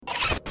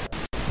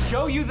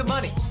show you the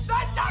money.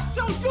 Not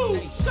show you!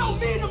 Show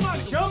me the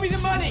money! Show me the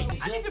money!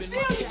 I need to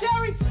feel you,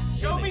 Jerry!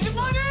 Show me the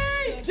money!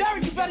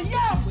 Jerry, you better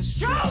yell!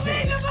 Show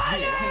me the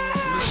money!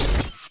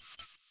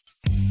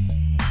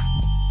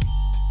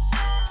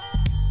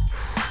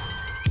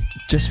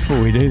 Just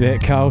before we do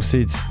that, Carl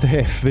said,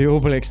 Steph, the All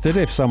Blacks did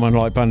have someone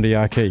like Bundy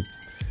Aki.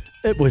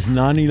 It was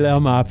Ngani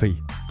Laumapi.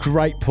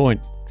 Great point.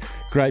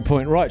 Great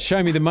point. Right,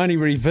 Show Me the Money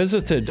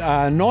revisited.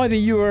 Neither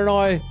you and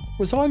I...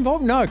 Was I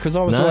involved? No, because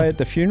I was away at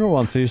the funeral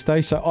on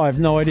Thursday, so I have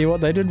no idea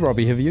what they did.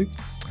 Robbie, have you?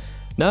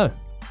 No.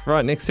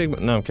 Right, next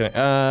segment. No, I'm kidding.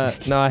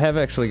 No, I have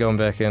actually gone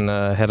back and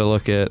had a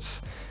look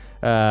at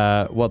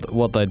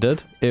what they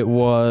did. It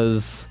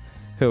was...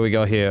 Who we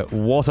got here?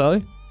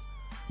 Watto.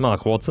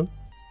 Mark Watson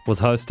was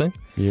hosting.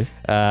 Yes.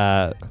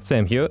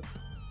 Sam Hewitt.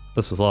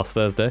 This was last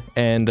Thursday.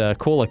 And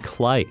Caller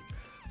Clay.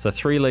 So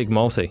 3-league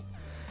multi.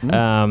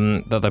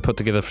 That they put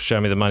together for Show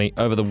Me the Money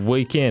over the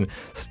weekend.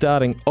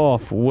 Starting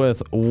off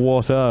with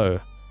Watto.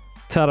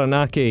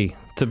 Taranaki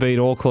to beat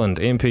Auckland,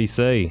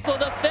 MPC. For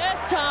the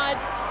first time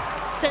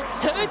since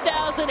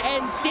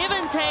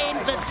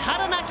 2017, the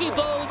Taranaki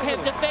Bulls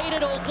have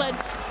defeated Auckland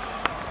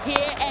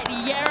here at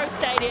Yarrow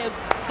Stadium.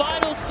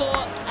 Final score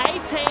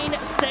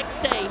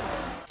 18-16.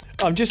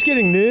 I'm just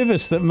getting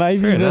nervous that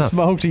maybe Fair this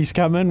enough. multi's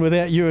come in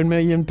without you and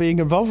me and being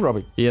involved,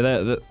 Robbie.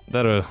 Yeah,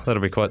 that'll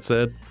be quite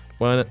sad,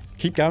 won't it?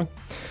 Keep going.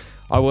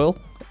 I will.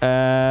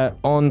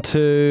 On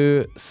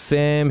to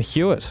Sam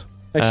Hewitt.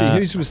 Actually,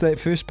 whose was that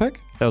first pick?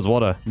 That was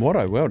Watto.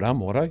 Watto. Well done,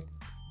 Watto.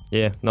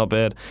 Yeah, not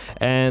bad.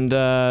 And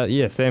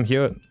Sam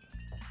Hewitt.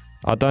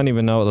 I don't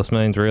even know what this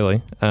means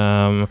really,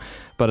 but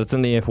it's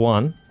in the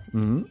F1.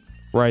 Mm-hmm.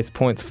 Race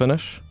points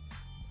finish.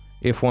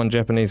 F1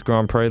 Japanese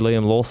Grand Prix,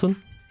 Liam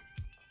Lawson.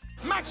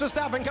 Max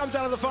Verstappen comes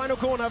out of the final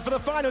corner for the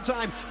final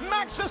time.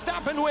 Max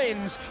Verstappen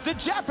wins the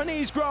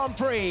Japanese Grand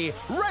Prix.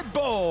 Red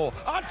Bull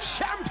are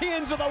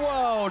champions of the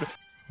world.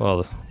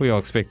 Well, we all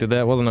expected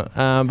that, wasn't it?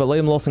 But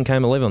Liam Lawson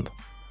came 11th.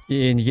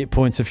 Yeah, and you get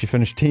points if you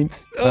finish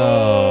 10th.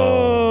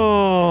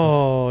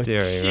 Oh,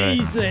 dearie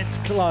jeez, that's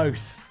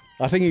close.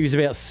 I think he was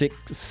about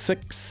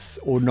six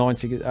or 9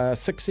 seconds,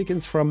 6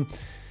 seconds from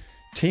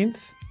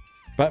 10th.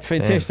 But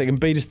fantastic, and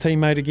beat his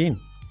teammate again.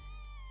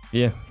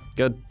 Yeah,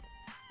 good.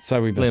 So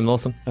we missed. Liam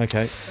Lawson.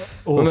 Okay.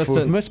 We missed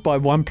We've it. missed by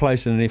one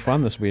place in an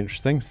F1. This will be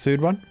interesting.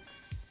 Third one?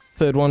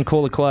 Third one,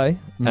 Caller Clay.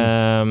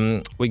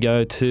 We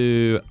go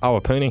to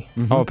Awapuni.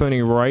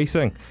 Awapuni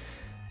Racing.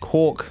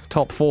 Cork,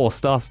 top 4,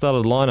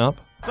 star-studded lineup.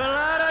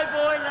 Bernardo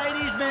boy,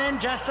 ladies man,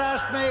 just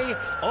ask me.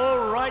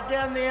 All right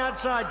down the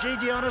outside.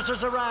 Gigi Honest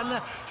is a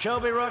run.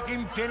 Shelby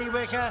Rocking,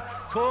 Pennywicker.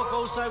 Cork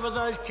also with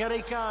those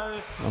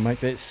Kiriko. I'll make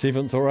that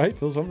 7th or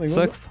 8th or something.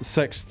 Sixth?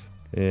 6th.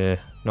 Yeah,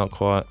 not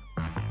quite.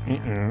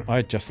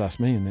 I just asked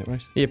me in that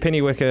race. Yeah,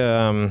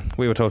 Pennywicker,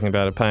 we were talking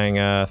about it, paying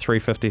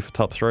 $350 for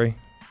top 3.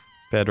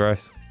 Bad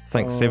race. I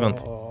think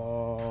 7th.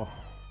 Oh,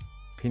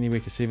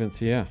 Pennywicker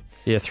 7th, yeah.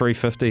 Yeah,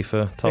 $350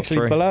 for top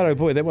Actually, 3. Bilardo,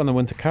 boy, that won the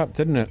Winter Cup,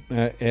 didn't it?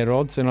 At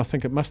odds, and I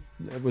think it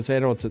was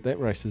at odds at that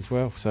race as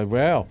well. So,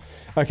 wow.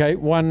 Okay,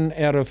 1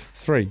 out of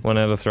 3. 1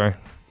 out of 3.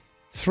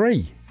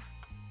 3?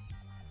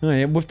 Oh,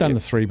 yeah, we've done the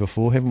 3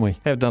 before, haven't we?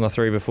 Have done a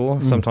 3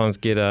 before. Sometimes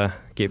get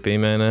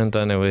B-Man in.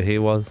 Don't know where he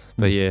was.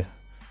 But yeah,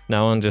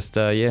 no one, just,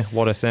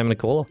 what a Sam and a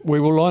caller. We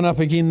will line up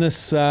again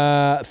this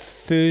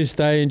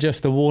Thursday, and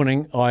just a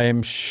warning, I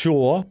am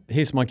sure,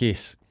 here's my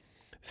guess,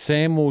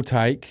 Sam will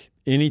take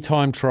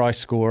anytime try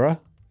scorer,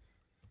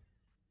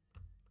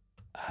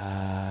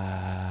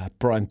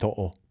 Brian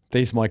To'o.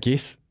 There's my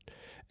guess.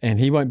 And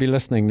he won't be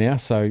listening now,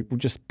 so we'll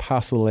just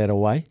parcel that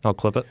away. I'll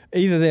clip it.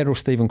 Either that or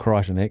Stephen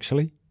Crichton,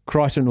 actually.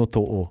 Crichton or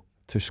To'o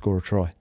to score a try.